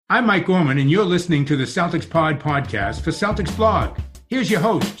I'm Mike Gorman, and you're listening to the Celtics Pod podcast for Celtics Blog. Here's your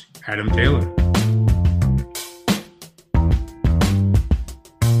host, Adam Taylor.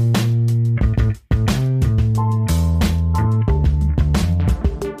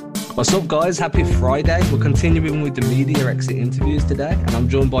 What's up, guys? Happy Friday. We're continuing with the media exit interviews today, and I'm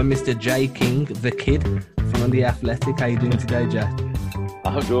joined by Mr. Jay King, the kid from The Athletic. How you doing today, Jay?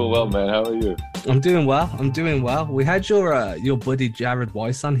 I'm doing well, man. How are you? I'm doing well. We had your buddy Jared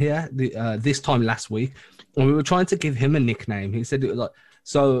Weiss on here this time last week, and we were trying to give him a nickname. He said it was like,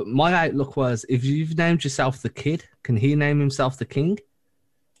 so my outlook was, if you've named yourself the kid, can he name himself the king?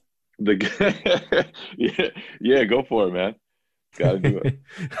 Yeah, go for it, man. Gotta do it.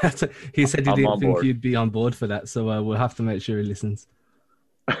 He said he didn't think you'd be on board for that, so we'll have to make sure he listens.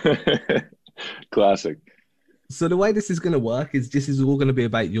 Classic. So the way this is going to work is this is all going to be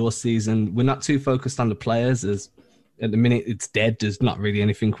about your season. We're not too focused on the players, as at the minute it's dead. There's not really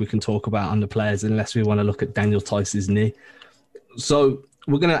anything we can talk about on the players unless we want to look at Daniel Theis's knee. So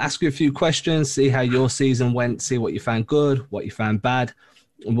we're going to ask you a few questions, see how your season went, see what you found good, what you found bad.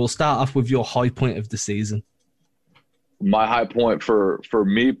 And we'll start off with your high point of the season. My high point for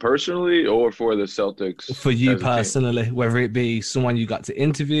me personally, or for the Celtics? For you personally, whether it be someone you got to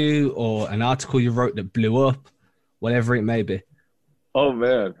interview or an article you wrote that blew up, whatever it may be. Oh,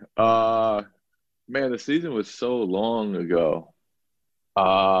 man. Man, the season was so long ago.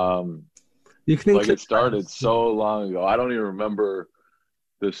 You can it started so long ago. I don't even remember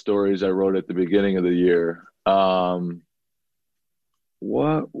the stories I wrote at the beginning of the year. What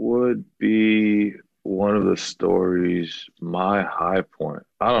would be one of the stories, my high point?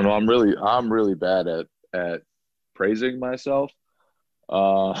 I don't know. I'm really bad at praising myself.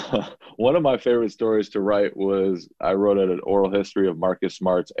 One of my favorite stories to write was I wrote an oral history of Marcus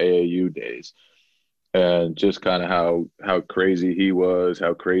Smart's AAU days, and just kind of how crazy he was,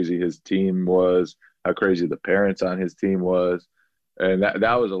 how crazy his team was, how crazy the parents on his team was. And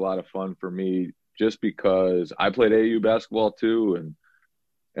that was a lot of fun for me, just because I played AAU basketball too,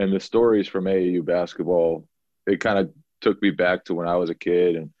 and the stories from AAU basketball, it kind of took me back to when I was a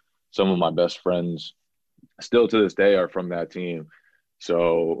kid, and some of my best friends still to this day are from that team.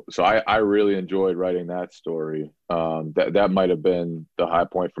 So I really enjoyed writing that story. That might have been the high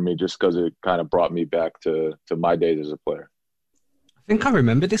point for me, just because it kind of brought me back to my days as a player. I think I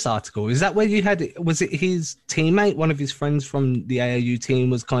remember this article. Is that where you had it? Was it his teammate, one of his friends from the AAU team,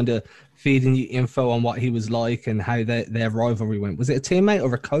 was kind of feeding you info on what he was like and how their rivalry went? Was it a teammate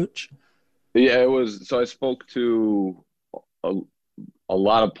or a coach? Yeah, it was. So I spoke to a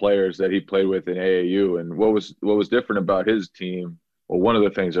lot of players that he played with in AAU, and what was different about his team, well, one of the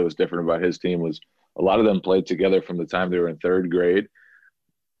things that was different about his team was a lot of them played together from the time they were in third grade.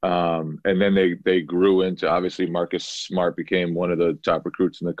 And then they grew into, obviously, Marcus Smart became one of the top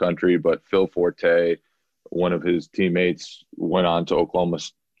recruits in the country, but Phil Forte, one of his teammates, went on to Oklahoma,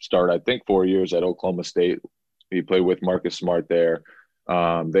 start, I think, 4 years at Oklahoma State. He played with Marcus Smart there.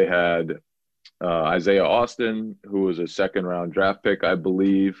 They had Isaiah Austin, who was a second-round draft pick, I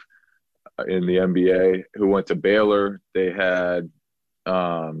believe, in the NBA, who went to Baylor. They had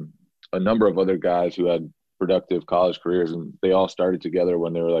a number of other guys who had productive college careers, and they all started together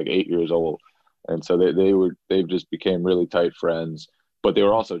when they were like 8 years old. And so they just became really tight friends, but they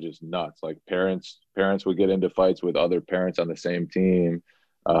were also just nuts. Like parents would get into fights with other parents on the same team.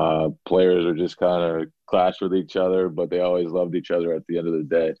 Players are just kind of clash with each other, but they always loved each other at the end of the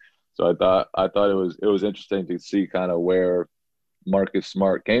day. So I thought it was interesting to see kind of where Marcus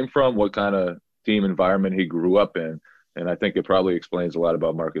Smart came from, what kind of team environment he grew up in. And I think it probably explains a lot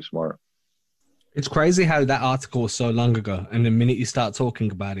about Marcus Smart. It's crazy how that article was so long ago, and the minute you start talking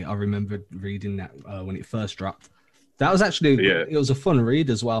about it, I remember reading that when it first dropped. That was actually, It was a fun read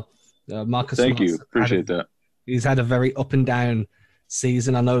as well. Marcus Thank Smart's you. Appreciate that. He's had a very up and down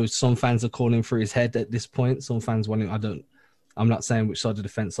season. I know some fans are calling for his head at this point. Some fans want him. I'm not saying which side of the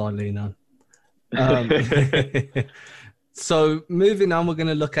fence I lean on. So moving on, we're going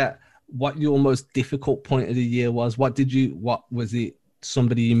to look at what your most difficult point of the year was. What was it?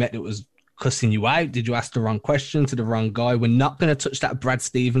 Somebody you met that was cussing you out? Did you ask the wrong question to the wrong guy? We're not going to touch that Brad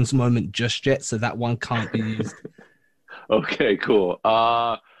Stevens moment just yet, so that one can't be used. Okay, cool.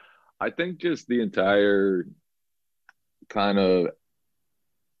 I think just the entire kind of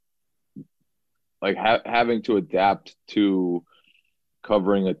like having to adapt to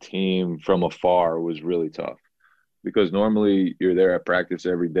covering a team from afar was really tough, because normally you're there at practice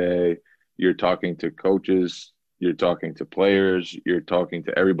every day. You're talking to coaches, you're talking to players, you're talking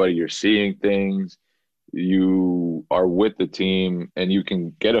to everybody, you're seeing things. You are with the team and you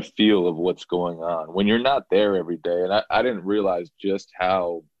can get a feel of what's going on when you're not there every day. And I didn't realize just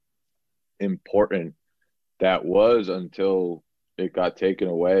how important that was until it got taken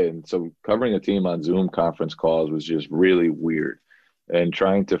away. And so covering a team on Zoom conference calls was just really weird, and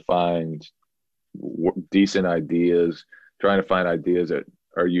trying to find decent ideas, trying to find ideas that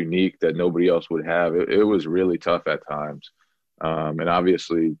are unique that nobody else would have. It was really tough at times. And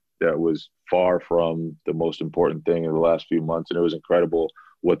obviously that was far from the most important thing in the last few months. And it was incredible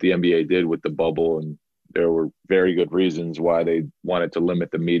what the NBA did with the bubble. And there were very good reasons why they wanted to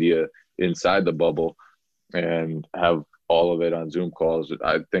limit the media inside the bubble and have all of it on Zoom calls.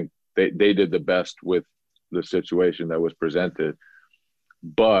 I think they did the best with the situation that was presented.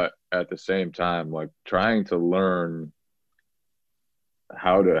 But at the same time, like, trying to learn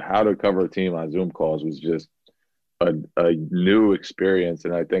how to cover a team on Zoom calls was just a new experience.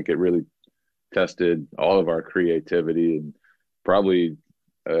 And I think it really tested all of our creativity, and probably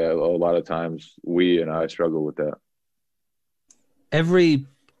a lot of times I struggle with that. Every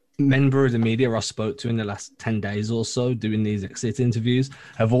member of the media I spoke to in the last 10 days or so doing these exit interviews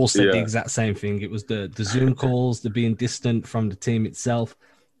have all said the exact same thing. It was the Zoom calls, the being distant from the team itself,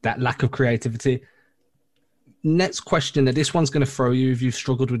 that lack of creativity. Next question, this one's going to throw you. If you've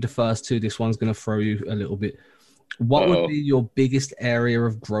struggled with the first two, this one's going to throw you a little bit. What would be your biggest area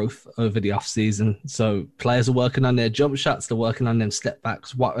of growth over the off season? So players are working on their jump shots, they're working on them step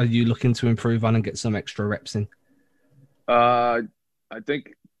backs. What are you looking to improve on and get some extra reps in? I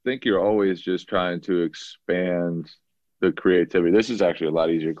think you're always just trying to expand the creativity. This is actually a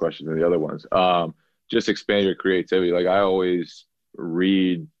lot easier question than the other ones. Just expand your creativity. Like, I always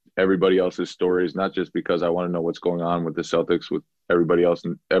read everybody else's stories, not just because I want to know what's going on with the Celtics, with everybody else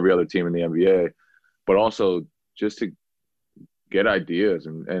and every other team in the NBA, but also just to get ideas.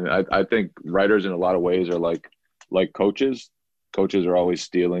 And I think writers in a lot of ways are like coaches. Coaches are always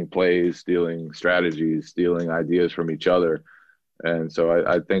stealing plays, stealing strategies, stealing ideas from each other. And so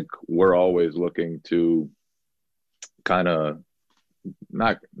I think we're always looking to kind of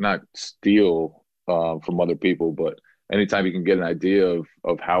not steal from other people, but anytime you can get an idea of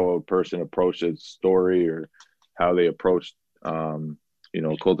how a person approached a story or how they approached,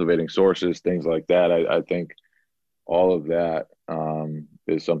 cultivating sources, things like that, I think all of that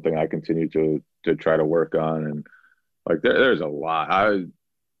is something I continue to try to work on. And like, there's a lot.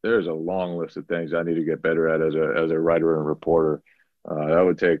 There's a long list of things I need to get better at as a writer and reporter. That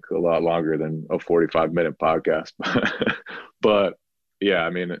would take a lot longer than a 45-minute podcast. But yeah, I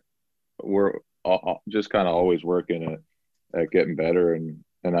mean, we're just kind of always working at getting better. And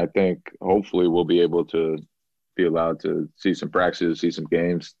I think hopefully we'll be able to be allowed to see some practices, see some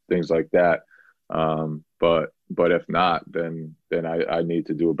games, things like that. But if not, then I need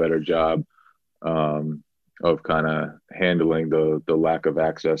to do a better job of kind of handling the lack of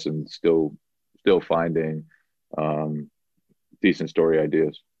access and still finding decent story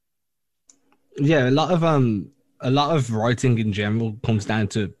ideas. Yeah, a lot of writing in general comes down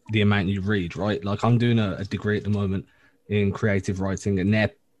to the amount you read, right? Like, I'm doing a degree at the moment in creative writing, and they're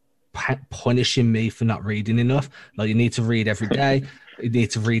punishing me for not reading enough. Like, you need to read every day. You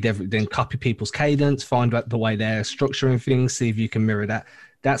need to read then copy people's cadence, find out the way they're structuring things, see if you can mirror that.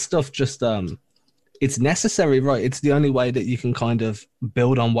 That stuff just it's necessary, right? It's the only way that you can kind of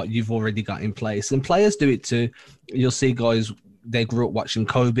build on what you've already got in place. And players do it too. You'll see guys, they grew up watching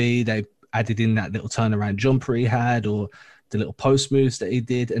Kobe, they added in that little turnaround jumper he had, or the little post moves that he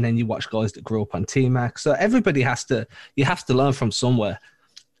did, and then you watch guys that grew up on T-Mac. So everybody you have to learn from somewhere.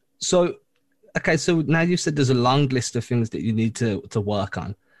 So, okay, so now you said there's a long list of things that you need to work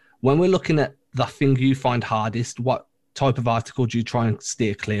on. When we're looking at the thing you find hardest, what type of article do you try and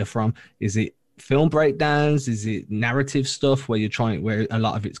steer clear from? Is it film breakdowns? Is it narrative stuff where a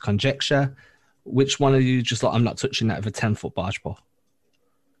lot of it's conjecture? Which one are you just like, I'm not touching that with a 10-foot barge pole?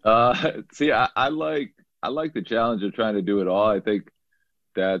 See, I like the challenge of trying to do it all. I think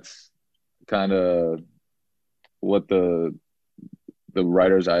that's kind of what the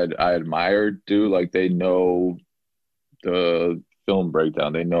writers I admire do. Like, they know the film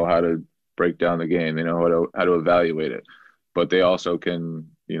breakdown. They know how to break down the game. They know how to evaluate it. But they also can,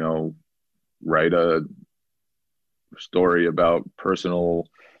 write a story about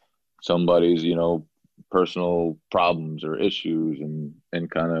somebody's, personal problems or issues, and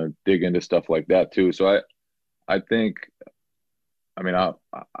kind of dig into stuff like that too. So I think, I mean, I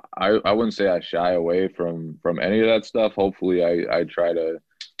wouldn't say I shy away from any of that stuff. Hopefully I try to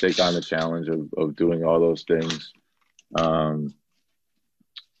take on the challenge of doing all those things. But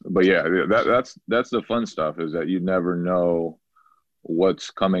yeah, that's the fun stuff, is that you never know what's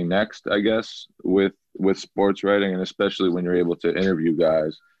coming next, I guess, with sports writing, and especially when you're able to interview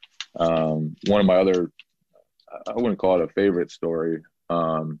guys. One of my other, I wouldn't call it a favorite story,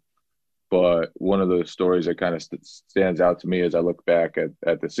 But one of the stories that kind of stands out to me as I look back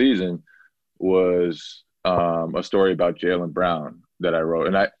at the season was a story about Jaylen Brown that I wrote.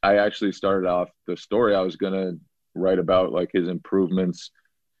 And I actually started off the story, I was going to write about like his improvements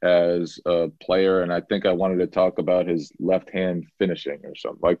as a player. And I think I wanted to talk about his left hand finishing or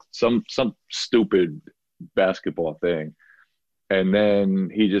something, like some stupid basketball thing. And then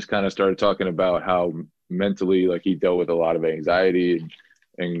he just kind of started talking about how mentally, like, he dealt with a lot of anxiety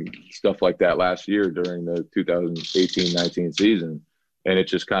and stuff like that last year during the 2018-19 season. And it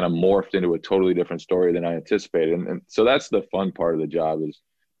just kind of morphed into a totally different story than I anticipated. And so that's the fun part of the job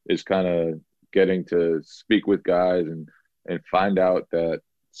is kind of getting to speak with guys and find out that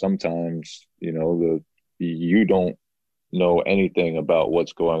sometimes, you know, you don't know anything about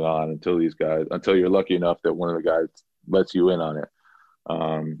what's going on until you're lucky enough that one of the guys lets you in on it.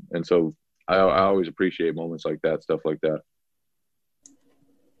 And so I always appreciate moments like that, stuff like that.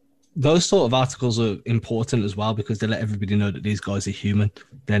 Those sort of articles are important as well because they let everybody know that these guys are human.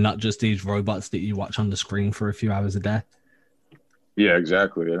 They're not just these robots that you watch on the screen for a few hours a day. Yeah,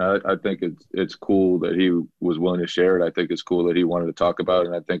 exactly. And I think it's cool that he was willing to share it. I think it's cool that he wanted to talk about it.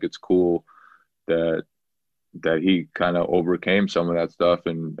 And I think it's cool that he kind of overcame some of that stuff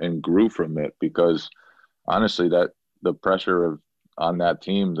and grew from it, because honestly, that the pressure on that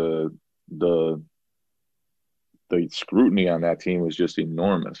team, the scrutiny on that team was just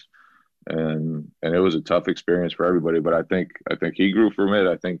enormous. And it was a tough experience for everybody, but I think he grew from it.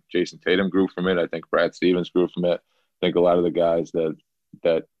 I think Jason Tatum grew from it. I think Brad Stevens grew from it. I think a lot of the guys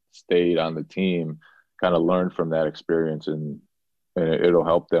that stayed on the team kind of learned from that experience, and it'll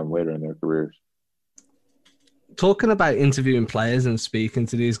help them later in their careers. Talking about interviewing players and speaking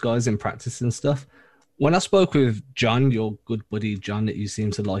to these guys in practice and stuff, when I spoke with John, your good buddy John, that you seem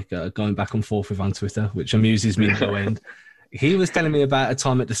to like going back and forth with on Twitter, which amuses me no end, he was telling me about a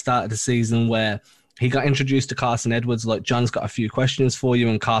time at the start of the season where he got introduced to Carson Edwards, like, John's got a few questions for you,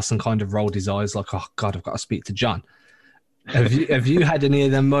 and Carson kind of rolled his eyes like, oh, God, I've got to speak to John. Have you had any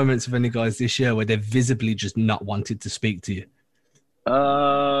of them moments with any guys this year where they've visibly just not wanted to speak to you?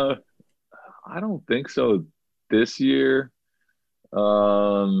 I don't think so this year.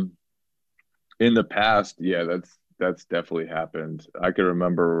 In the past, yeah, that's definitely happened. I can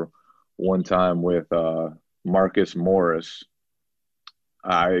remember one time with Marcus Morris.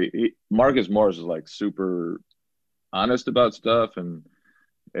 Marcus Morris is like super honest about stuff and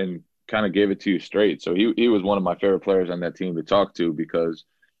kind of gave it to you straight. So he was one of my favorite players on that team to talk to, because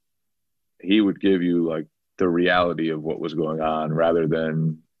he would give you like the reality of what was going on rather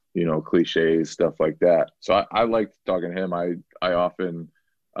than, you know, cliches, stuff like that. So I liked talking to him. I often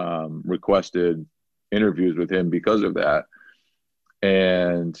requested interviews with him because of that.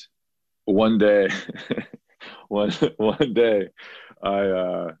 And one day, one day,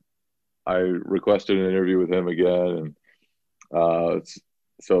 I requested an interview with him again, and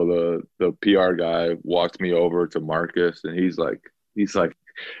so the PR guy walked me over to Marcus, and he's like, you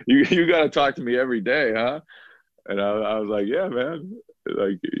got to talk to me every day, huh? And I was like, yeah, man.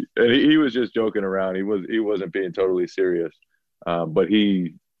 Like, and he was just joking around. He wasn't being totally serious, but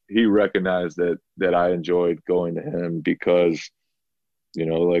he recognized that I enjoyed going to him because, you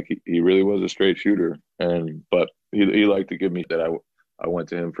know, like he really was a straight shooter, but he liked to give me that. I went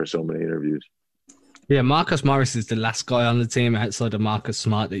to him for so many interviews. Yeah, Marcus Morris is the last guy on the team outside of Marcus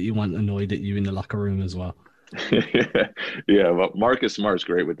Smart that you want annoyed at you in the locker room as well. Yeah, but Marcus Smart's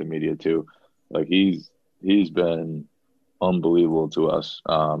great with the media too. Like he's been unbelievable to us.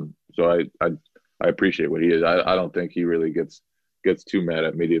 So I appreciate what he is. I don't think he really gets too mad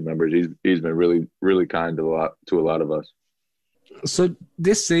at media members. He's been really, really kind to a lot of us. So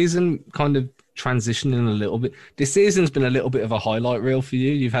this season, kind of transitioning a little bit, this season's been a little bit of a highlight reel for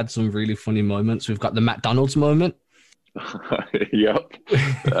you. You've had some really funny moments. We've got the McDonald's moment. Yep.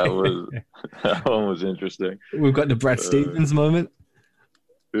 That one was interesting. We've got the Brad Stevens moment.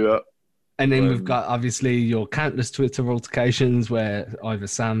 Yeah. And then we've got, obviously, your countless Twitter altercations where either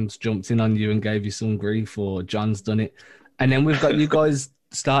Sam's jumped in on you and gave you some grief or John's done it. And then we've got you guys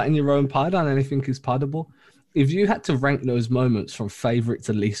starting your own pod on Anything Is Poddable. If you had to rank those moments from favorite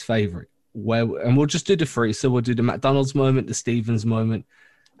to least favorite, and we'll just do the three. So we'll do the McDonald's moment, the Stevens moment,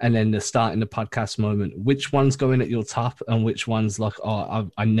 and then the starting the podcast moment. Which one's going at your top and which one's like, oh,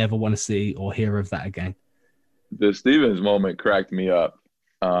 I never want to see or hear of that again? The Stevens moment cracked me up.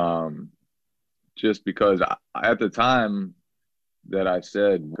 Just because at the time that I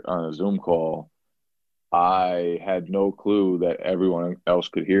said on a Zoom call, I had no clue that everyone else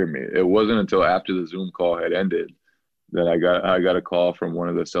could hear me. It wasn't until after the Zoom call had ended that I got a call from one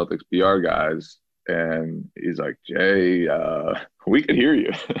of the Celtics PR guys, and he's like, Jay, we can hear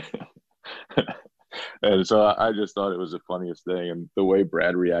you. And so I just thought it was the funniest thing, and the way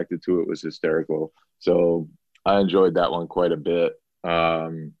Brad reacted to it was hysterical. So I enjoyed that one quite a bit.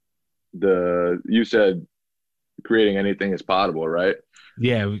 You said creating anything is possible, right?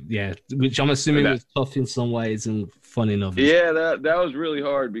 Yeah, yeah. Which I'm assuming was tough in some ways and fun in others. Yeah, that was really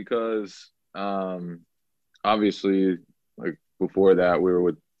hard because obviously, like before that, we were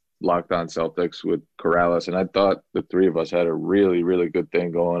with Locked On Celtics with Corrales, and I thought the three of us had a really, really good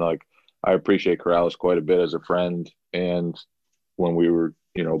thing going. Like, I appreciate Corrales quite a bit as a friend, and when we were,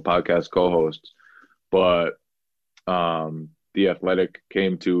 podcast co-hosts. But the Athletic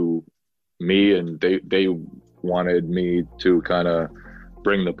came to me, and they wanted me to kind of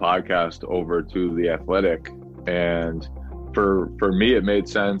bring the podcast over to the Athletic, and for me it made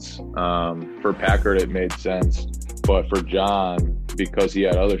sense. For Packard it made sense, but for John, because he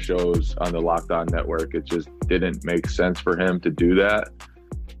had other shows on the Locked On network, it just didn't make sense for him to do that.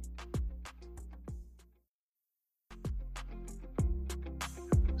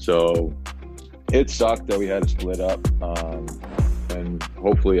 So it sucked that we had to split up, and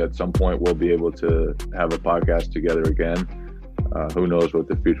hopefully at some point we'll be able to have a podcast together again. Who knows what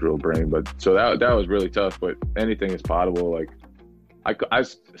the future will bring, but so that was really tough, but anything is possible. Like I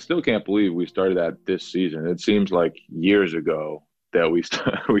still can't believe we started that this season. It seems like years ago that we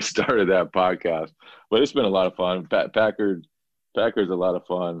started that podcast, but it's been a lot of fun. Packard's a lot of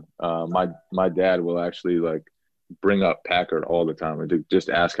fun. My dad will actually like bring up Packard all the time and to just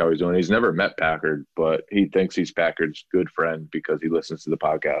ask how he's doing. He's never met Packard, but he thinks he's Packard's good friend because he listens to the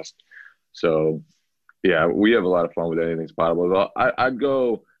podcast. So yeah, we have a lot of fun with anything's possible. I'd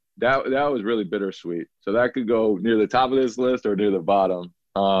go that was really bittersweet. So that could go near the top of this list or near the bottom.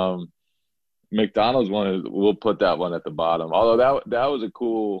 McDonald's one, we'll put that one at the bottom. Although that was a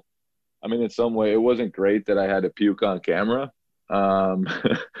cool. I mean, in some way, it wasn't great that I had to puke on camera,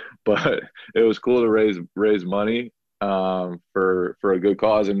 but it was cool to raise money for a good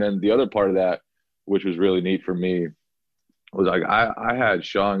cause. And then the other part of that, which was really neat for me, was like I had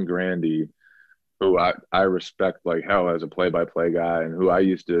Sean Grandy, who I respect like hell as a play-by-play guy, and who I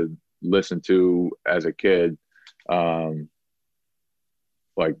used to listen to as a kid,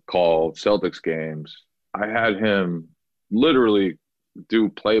 like call Celtics games. I had him literally do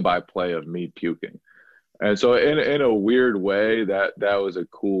play-by-play of me puking. And so in a weird way, that was a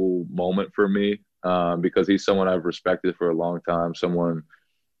cool moment for me, because he's someone I've respected for a long time. Someone,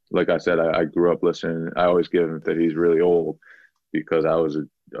 like I said, I grew up listening. I always give him that he's really old because I was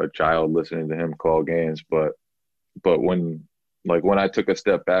a child listening to him call games. But when I took a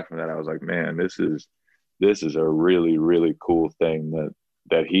step back from that, I was like, man, this is a really, really cool thing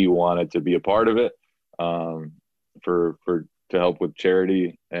that he wanted to be a part of it, to help with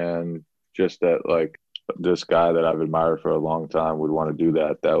charity, and just that like this guy that I've admired for a long time would want to do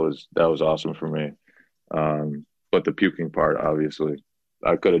that. That was awesome for me. But the puking part, obviously,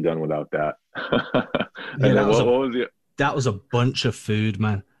 I could have done without that. And yeah, what was the? That was a bunch of food,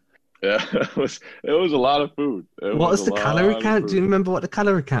 man. Yeah, it was a lot of food. What was the calorie count? Do you remember what the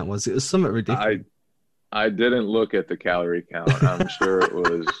calorie count was? It was something ridiculous. I didn't look at the calorie count. I'm sure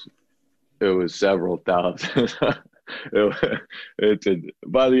it was several thousand.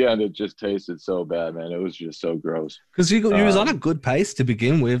 By the end, it just tasted so bad, man. It was just so gross. Because you was on a good pace to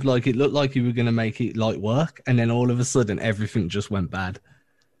begin with. Like, it looked like you were going to make it light work, and then all of a sudden, everything just went bad.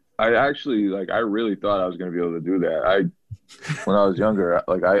 I really thought I was going to be able to do that. When I was younger,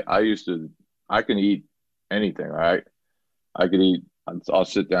 like I can eat anything, right? I could eat. I'll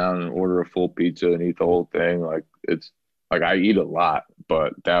sit down and order a full pizza and eat the whole thing. Like, it's like I eat a lot,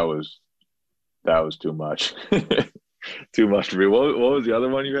 but that was too much. Too much for me. What was the other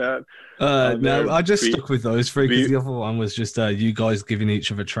one you had? No, I just stuck with those three because the other one was just you guys giving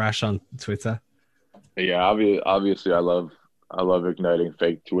each other trash on Twitter. Yeah, obviously, I love igniting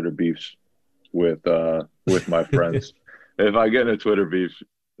fake Twitter beefs with my friends. If I get in a Twitter beef,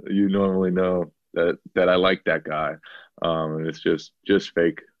 you normally know that I like that guy, and it's just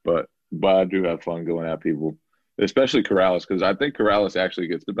fake. But I do have fun going at people, especially Corrales, because I think Corrales actually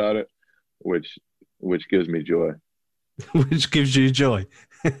gets about it, which gives me joy. Which gives you joy.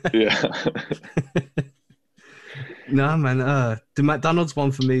 Yeah. No, man. The McDonald's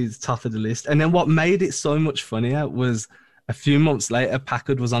one for me is top of the list. And then what made it so much funnier was a few months later,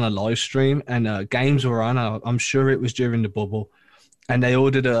 Packard was on a live stream and games were on. I'm sure it was during the bubble. And they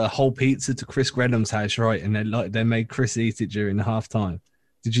ordered a whole pizza to Chris Grenham's house, right? And they made Chris eat it during the halftime.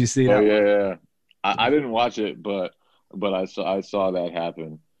 Did you see that? Oh, yeah. I didn't watch it, but I saw that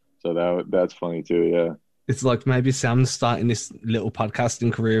happen. So that's funny too, yeah. It's like maybe Sam's time little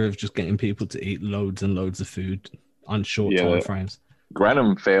podcasting career of just getting people to eat loads and loads of food on short time frames.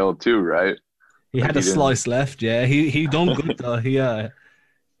 Grenham failed too, right? He Like had a he didn't. slice left. Yeah, he done good though.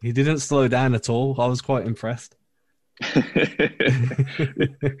 He didn't slow down at all. I was quite impressed. It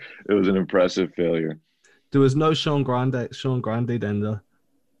was an impressive failure. There was no Sean Grande then though.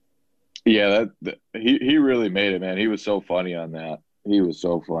 Yeah, he really made it, man. He was so funny on that. He was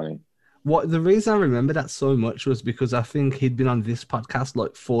so funny. What the reason I remember that so much was because I think he'd been on this podcast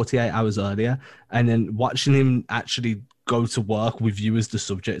like 48 hours earlier, and then watching him actually go to work with you as the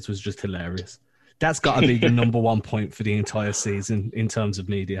subject was just hilarious. That's got to be the number one point for the entire season in terms of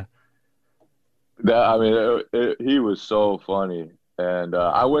media. I mean, he was so funny, and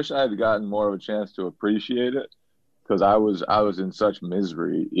I wish I had gotten more of a chance to appreciate it because I was in such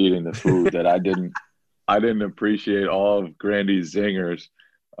misery eating the food that I didn't appreciate all of Grandy's zingers.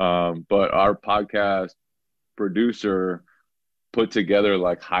 But our podcast producer put together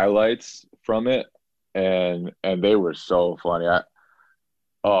like highlights from it, and they were so funny.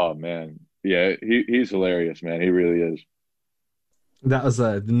 Oh man, yeah, he's hilarious, man. He really is. That was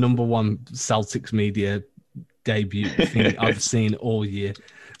the number one Celtics media debut thing I've seen all year.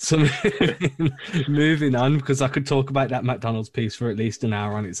 So moving on, because I could talk about that McDonald's piece for at least an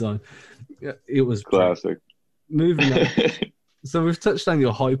hour on its own. It was Classic. Moving on. So we've touched on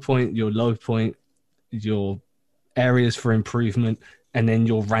your high point, your low point, your areas for improvement, and then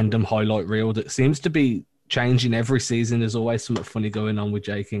your random highlight reel that seems to be changing every season. There's always something funny going on with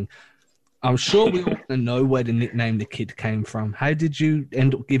Jaking. I'm sure we all want to know where the nickname The Kid came from. How did you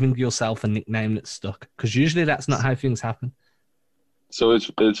end up giving yourself a nickname that stuck? Because usually that's not how things happen. So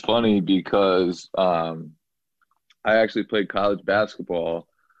it's funny because I actually played college basketball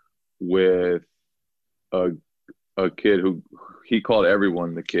with a kid who he called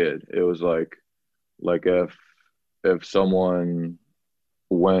everyone the kid. It was like if someone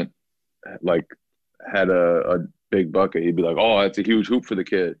went like had a big bucket, he'd be like, "Oh, that's a huge hoop for the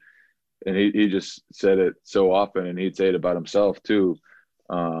kid." And he just said it so often, and he'd say it about himself too,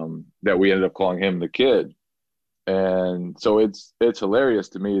 that we ended up calling him the kid. And so it's hilarious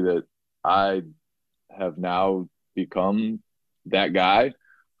to me that I have now become that guy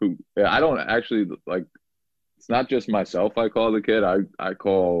who I don't actually like. It's not just myself I call the kid. I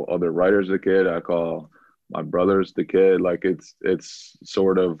call other writers the kid. I call my brothers the kid. Like it's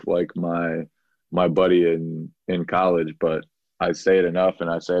sort of like my buddy in college, but I say it enough,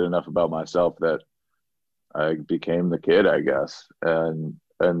 and I say it enough about myself that I became the kid, I guess. And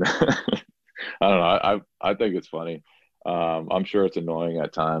I don't know. I think it's funny. I'm sure it's annoying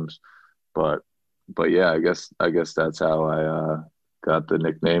at times, but yeah, I guess that's how I got the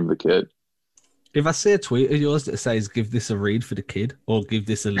nickname the kid. If I see a tweet of yours that says "give this a read for the kid" or "give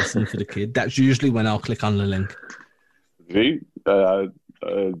this a listen for the kid," that's usually when I'll click on the link. See,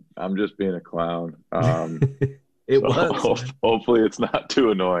 I'm just being a clown. It works. Hopefully, it's not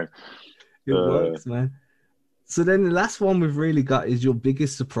too annoying. It works, man. So then the last one we've really got is your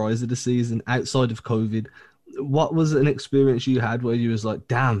biggest surprise of the season outside of COVID. What was an experience you had where you was like,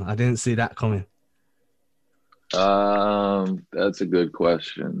 "Damn, I didn't see that coming"? That's a good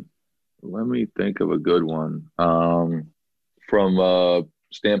question. Let me think of a good one. From a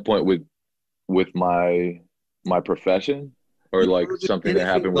standpoint with my profession, or like something that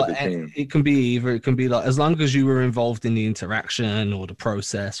happened with the team. It can be either. It can be like as long as you were involved in the interaction or the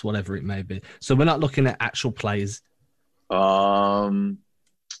process, whatever it may be. So we're not looking at actual plays. Just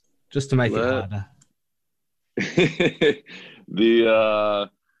to make it harder.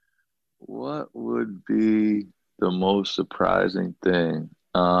 What would be the most surprising thing?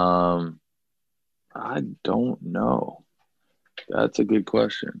 I don't know. That's a good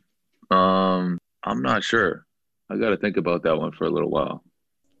question. I'm not sure. I got to think about that one for a little while.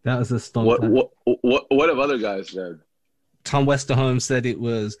 That was a stomp. What have other guys said? Tom Westerholm said it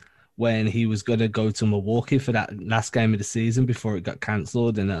was when he was going to go to Milwaukee for that last game of the season before it got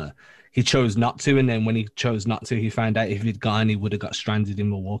cancelled, and he chose not to. And then when he chose not to, he found out if he'd gone, he would have got stranded in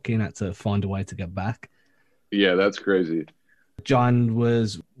Milwaukee and had to find a way to get back. Yeah, that's crazy.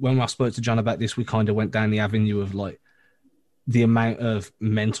 When I spoke to John about this, we kind of went down the avenue of like the amount of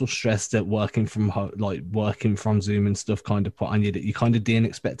mental stress that working from Zoom and stuff kind of put on you that you kind of didn't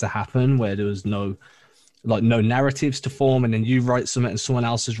expect to happen, where there was no narratives to form, and then you write something and someone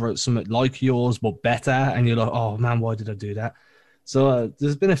else has wrote something like yours but better, and you're like, oh man, why did I do that? So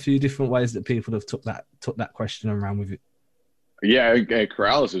there's been a few different ways that people have took that question and ran with it. Yeah,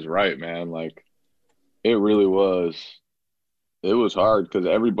 Corrales is right, man. Like it really was. It was hard because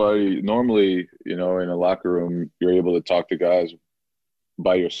everybody normally, in a locker room, you're able to talk to guys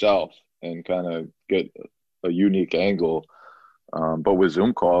by yourself and kind of get a unique angle. But with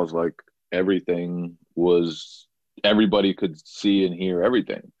Zoom calls, like everybody could see and hear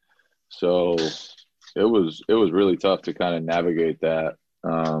everything. So it was really tough to kind of navigate that.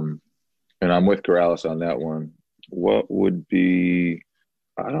 And I'm with Corrales on that one. What would be?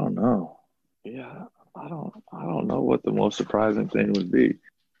 I don't know. Yeah, I don't know what the most surprising thing would be.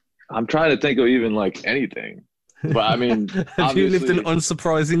 I'm trying to think of even like anything. But I mean, have you lived an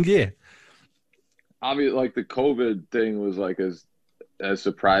unsurprising year? Obviously, like the COVID thing was like as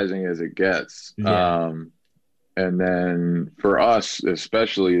surprising as it gets. Yeah. And then for us,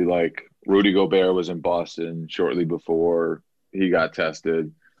 especially, like Rudy Gobert was in Boston shortly before he got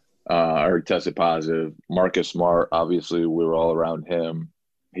tested or tested positive. Marcus Smart, obviously, we were all around him.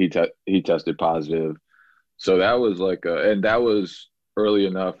 He tested positive. So that was like and that was early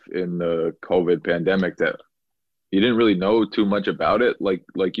enough in the COVID pandemic that you didn't really know too much about it,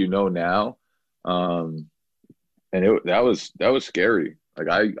 like you know now. And that was scary.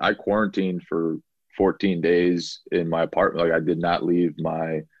 Like I quarantined for 14 days in my apartment. Like I did not leave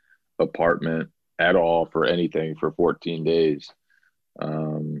my apartment at all for anything for 14 days.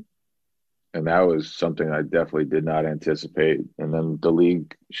 And that was something I definitely did not anticipate. And then the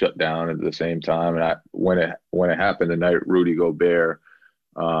league shut down at the same time. And when it happened the night Rudy Gobert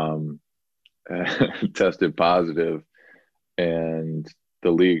tested positive and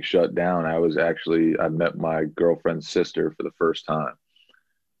the league shut down, I met my girlfriend's sister for the first time.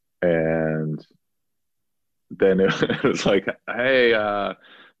 And then it was like, hey,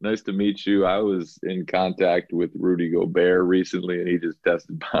 nice to meet you. I was in contact with Rudy Gobert recently, and he just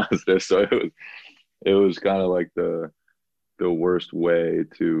tested positive. So it was kind of like the worst way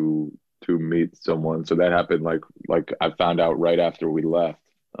to meet someone. So that happened like I found out right after we left.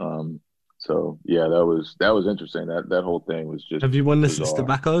 So yeah, that was interesting. That whole thing was just. Have you won the sister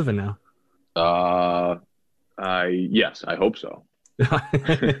back over now? Yes, I hope so.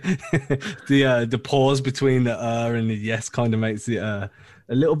 The pause between the and the yes kind of makes it a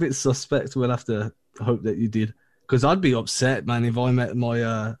little bit suspect. We'll have to hope that you did, because I'd be upset, man, if I met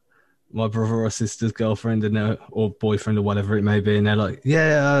my my brother or sister's girlfriend or boyfriend or whatever it may be, and they're like,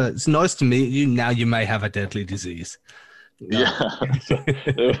 "Yeah, it's nice to meet you. Now you may have a deadly disease." Yeah, so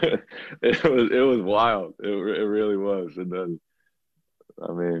it was wild. It really was. And then,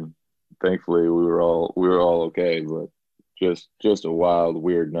 I mean, thankfully we were all okay, but just a wild,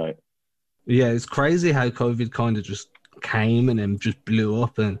 weird night. Yeah, it's crazy how COVID kind of just came and then just blew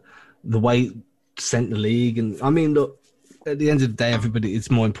up, and the way it sent the league. And I mean, look, at the end of the day, it's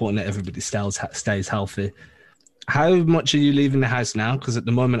more important that everybody stays healthy. How much are you leaving the house now? Because at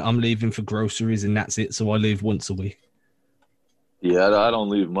the moment I'm leaving for groceries and that's it. So I leave once a week. Yeah, I don't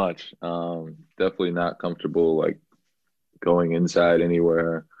leave much. Definitely not comfortable like going inside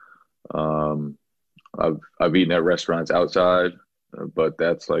anywhere. I've eaten at restaurants outside, but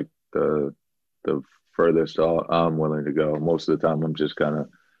that's like the furthest I'm willing to go. Most of the time, I'm just kind of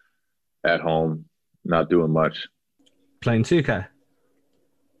at home, not doing much. Playing 2K.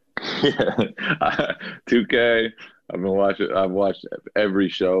 Yeah, 2K. I've watched every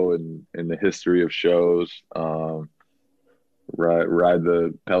show in the history of shows. Ride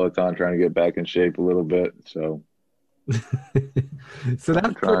the Peloton, trying to get back in shape a little bit. So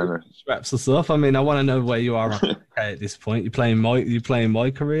that wraps us up. I mean, I want to know where you are at this point. You playing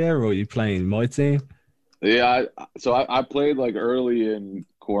my career, or you playing my team? Yeah, so I played like early in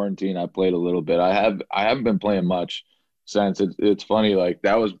quarantine. I played a little bit. I haven't been playing much since. It's funny, like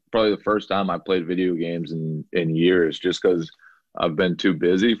that was probably the first time I played video games in years, just because I've been too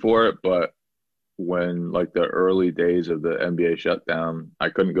busy for it. But when like the early days of the NBA shutdown, I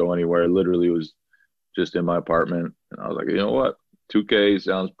couldn't go anywhere. Literally was just in my apartment, and I was like, you know what, 2K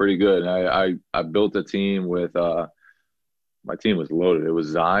sounds pretty good. And I built a team with my team was loaded. It was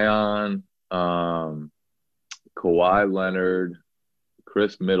Zion, Kawhi Leonard,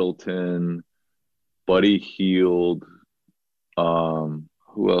 Chris Middleton, Buddy Hield.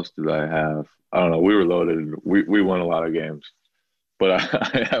 Who else did I have? I don't know. We were loaded. We won a lot of games, but I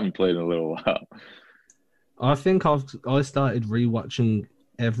haven't played in a little while. I think I started rewatching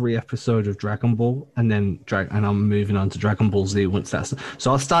every episode of Dragon Ball, and I'm moving on to Dragon Ball Z once that's.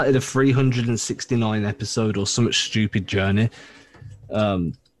 So I started a 369 episode or some stupid journey.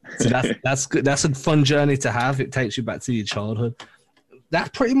 So that's good. That's a fun journey to have. It takes you back to your childhood.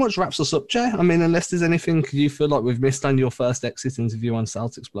 That pretty much wraps us up, Jay. I mean, unless there's anything you feel like we've missed on your first exit interview on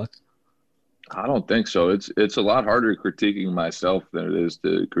Celtics Blog. I don't think so. It's a lot harder critiquing myself than it is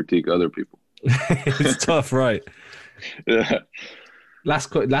to critique other people. It's tough, right? Yeah.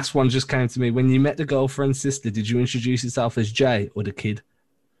 Last one just came to me. When you met the girlfriend's sister, did you introduce yourself as Jay or the kid?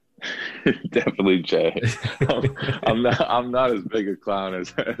 Definitely Jay. I'm not as big a clown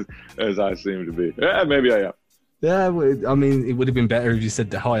as I seem to be. Yeah, maybe I am. Yeah, I mean, it would have been better if you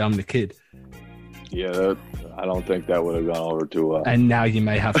said, "Hi, I'm the kid." Yeah, I don't think that would have gone over too well. And now you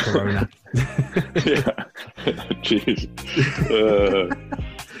may have corona. Yeah. Jeez.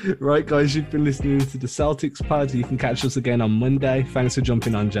 Right, guys, you've been listening to the Celtics pod. You can catch us again on Monday. Thanks for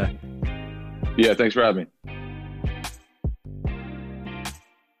jumping on, Jay. Yeah, thanks for having me.